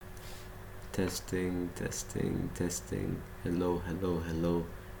Testing, testing, testing. Hello, hello, hello,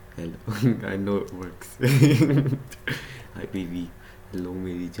 hello. I know it works. Hi, baby. Hello,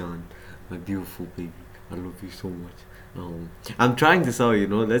 Mary Jaan. My beautiful baby. I love you so much. I'm trying this out,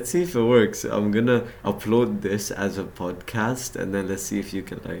 Let's see if it works. I'm gonna upload this as a podcast and then let's see if you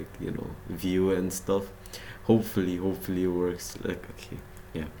can, view it and stuff. Hopefully it works. Like, okay.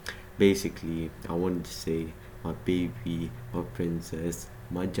 Yeah. Basically, I wanted to say, my baby, my princess,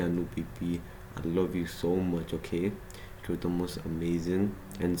 my Janu baby, I love you so much, okay? You're the most amazing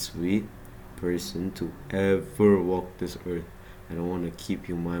and sweet person to ever walk this earth. And I want to keep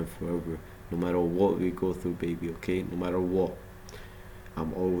you mine forever. No matter what we go through, baby, okay? No matter what,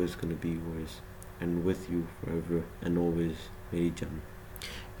 I'm always gonna be yours. And with you forever and always, Meri Jaan.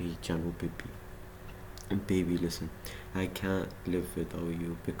 Meri Janu baby. And baby, listen, I can't live without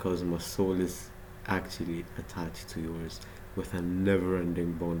you because my soul is actually attached to yours with a never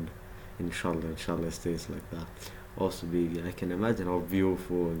ending bond. Inshallah, it stays like that. Also, baby, I can imagine how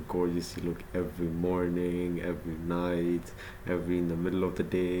beautiful and gorgeous you look every morning, every night, every in the middle of the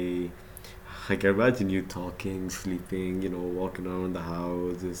day. I can imagine you talking, sleeping, walking around the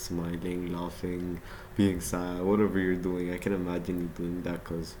house, just smiling, laughing, being sad, whatever you're doing. I can imagine you doing that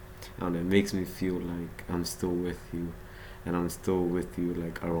because, I don't know, it makes me feel like I'm still with you. And I'm still with you,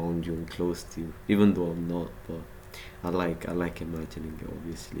 like around you and close to you, even though I'm not. But I like imagining it,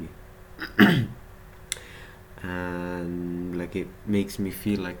 obviously, and like it makes me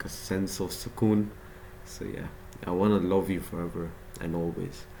feel like a sense of sukoon. So yeah, I wanna love you forever and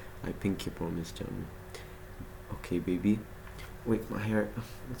always. I pinky promise, Janu. Okay, baby. Wait, my hair.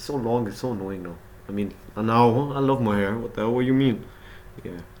 It's so long. It's so annoying now. I mean, now I love my hair. What the hell? What you mean?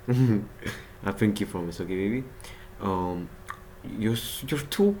 Yeah. I pinky promise. Okay, baby. Um, you're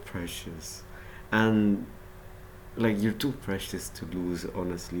too precious, and like you're too precious to lose.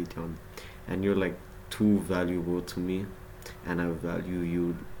 Honestly, John, and you're like too valuable to me, and I value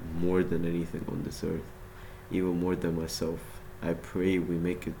you more than anything on this earth, even more than myself. I pray we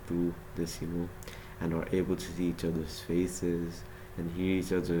make it through this, and are able to see each other's faces and hear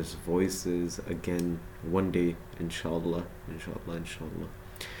each other's voices again one day, inshallah.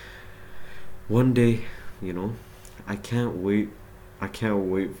 One day, you know, I can't wait. I can't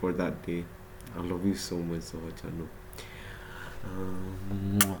wait for that day. I love you so much, I know.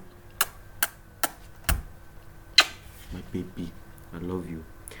 Um, my baby, I love you.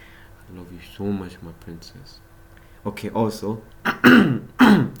 I love you so much, my princess. Okay, also,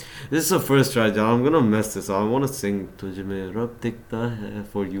 this is the first try, John. I'm gonna mess this up. I wanna sing Tujh mein Rab Dikhta Hai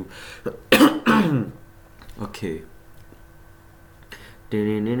for you. Okay.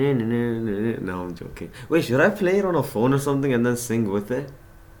 No, I'm joking. Wait, should I play it on a phone or something and then sing with it?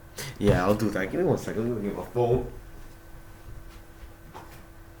 Yeah, I'll do that. Give me 1 second. I'm gonna get my phone.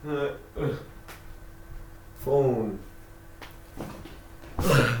 Phone.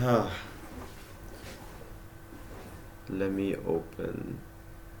 Let me open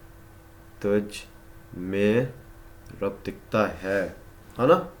तुझ में रब दिखता है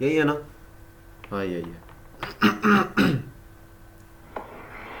ना यही है ना हाँ यही है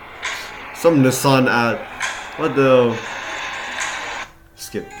some Nissan ad what the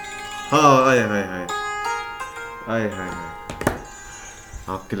skip हाँ हाय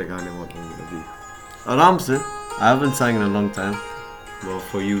आपके लगाने वाला हूँ अभी आराम से I haven't sang in a long time. Well,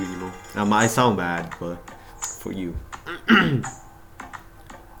 for you, I sound bad, but for you.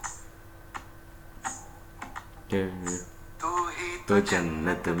 तो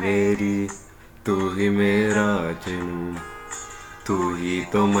जन्नत मेरी तू ही मेरा जुनून तू ही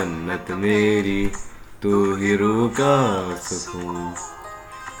तो मन्नत मेरी तू ही रूह का सुकून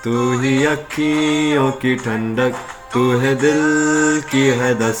तू ही अखियों की ठंडक तू है दिल की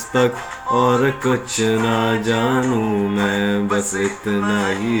है दस्तक और कुछ ना जानूं मैं बस इतना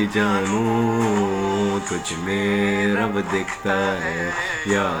ही जानूं तुझ में रब दिखता है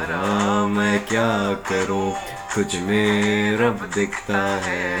यारा मैं क्या करूं तुझ में रब दिखता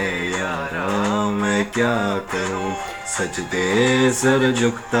है यारा मैं क्या करूं सजदे सर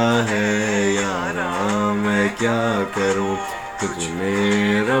झुकता है यारा मैं क्या करूं तुझ में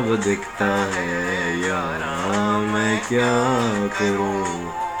रब दिखता है यारा मैं क्या करूं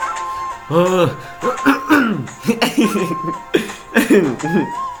Oh,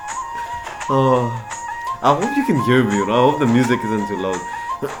 I hope you can hear me. I hope the music isn't too loud.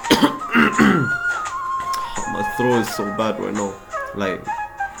 My throat is so bad right now. Like,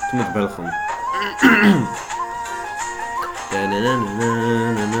 too much belkham.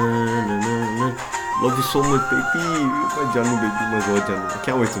 Love you so much, baby. My Janu, baby, my God, Janu. I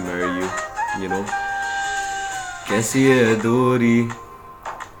can't wait to marry you. कैसी है दूरी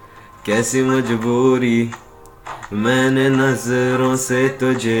कैसी मजबूरी मैंने नजरों से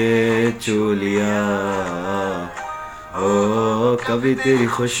तुझे छू लिया ओ कभी तेरी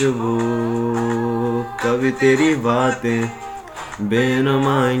खुशबू कभी तेरी बातें बिन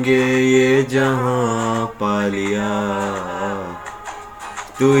मांगे ये जहां पा लिया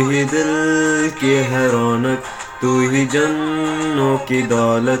तू ही दिल की है रौनक तू ही जन्नों की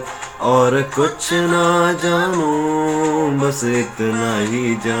दौलत और कुछ ना जानू बस इतना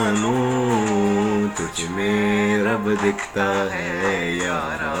ही जानू तुझ में रब दिखता है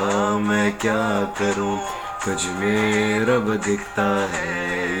यारा मैं क्या करूं तुझ में रब दिखता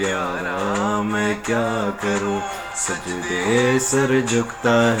है यारा मैं क्या करूं सजदे सर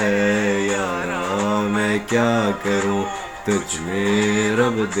झुकता है यारा मैं क्या करूं तुझ में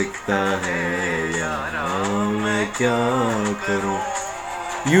रब दिखता है यारा मैं क्या करूं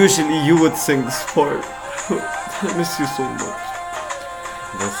Usually you would sing this part. I miss you so much.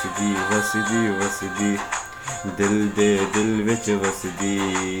 वसदी वसदी वसदी दिल दे दिल विच वसदी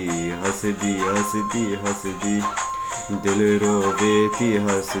हसदी हसदी हसदी दिल रोवे थी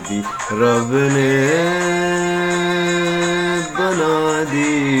हसदी रब ने बना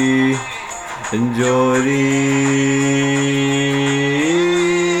दी जोरी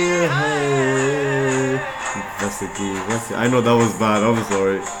I know that was bad. I'm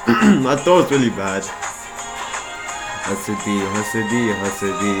sorry. I thought it was really bad. हंसदी हंसदी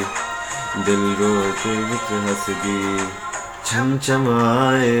हंसदी दिल रोते विच हंसदी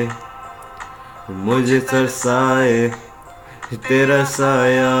छमछमाए मुझे तरसाए तेरा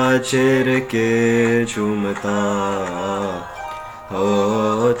साया चेहरे के चूमता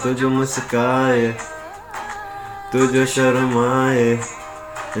हो तुझ मुस्काए तुझ शर्माए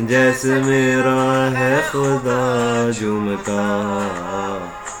जैसे मेरा है खुदा झूमता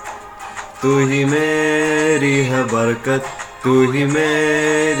तू ही मेरी है बरकत तू ही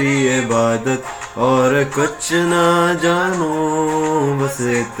मेरी इबादत और कुछ ना जानू बस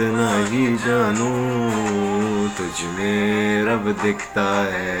इतना ही जानू तुझ में रब दिखता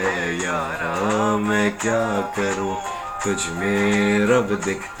है यारा मैं क्या करूं तुझ में रब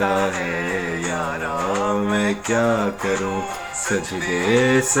दिखता है यारा मैं क्या करूं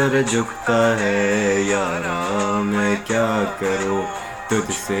सजदे सर झुकता है यारा मैं क्या करूं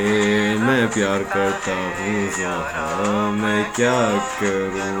तुझसे मैं प्यार करता हूँ यारा मैं क्या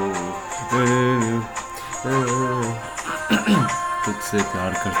करूं तुझसे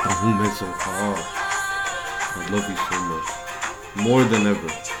प्यार करता हूँ मैं Soha I love you so much more than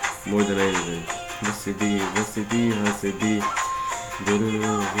ever more than anything वसदी वसदी हंसदी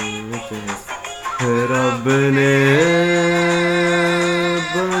रब ने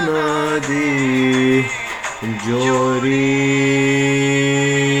बना दी जोरी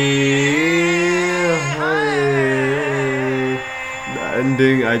the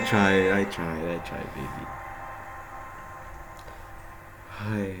ending I tried baby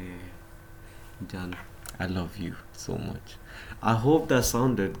hi Jan I love you so much I hope that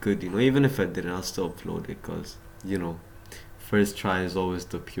sounded good even if I didn't I'll still upload it because first try is always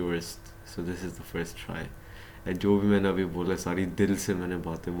the purest so this is the first try and जो भी मैंने अभी बोला सारी दिल से मैंने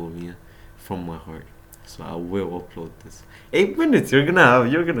बातें बोली हैं from my heart so I will upload this 8 minutes you're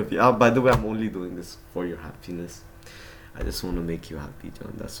gonna be by the way I'm only doing this for your happiness I just want to make you happy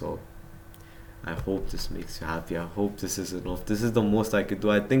John that's all I hope this makes you happy. I hope this is enough. This is the most I could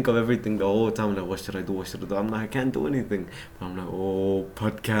do. I think of everything the whole time. Like, what should I do? What should I do? I'm like, I can't do anything. But I'm like, oh,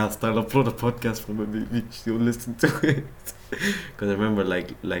 podcast. I'll upload a podcast for my baby. She'll listen to it. Because I remember,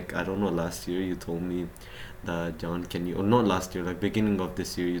 like I don't know, last year you told me that, John, can you... Or not last year, like beginning of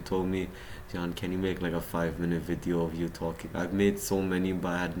this year, you told me, John, can you make like a 5-minute video of you talking? I've made so many, but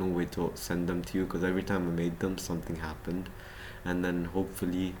I had no way to send them to you. Because every time I made them, something happened. And then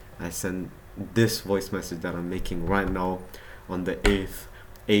hopefully I send... this voice message that I'm making right now on the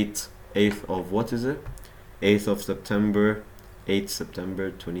 8th of what is it 8th of September 8th September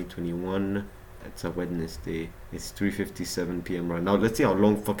 2021 it's a Wednesday it's 3:57 p.m. right now let's see how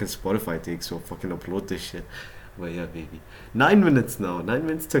long fucking Spotify takes to fucking upload this shit well yeah baby 9 minutes now 9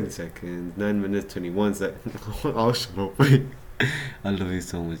 minutes 20 seconds 9 minutes 21 seconds I'll shut up I love you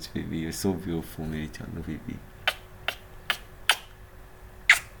so much baby you're so beautiful Meri Jaan baby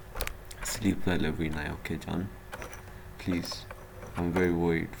sleep well every night, okay, John? Please. I'm very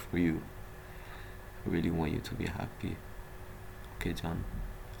worried for you. I really want you to be happy. Okay, John?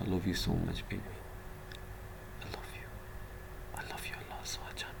 I love you so much, baby.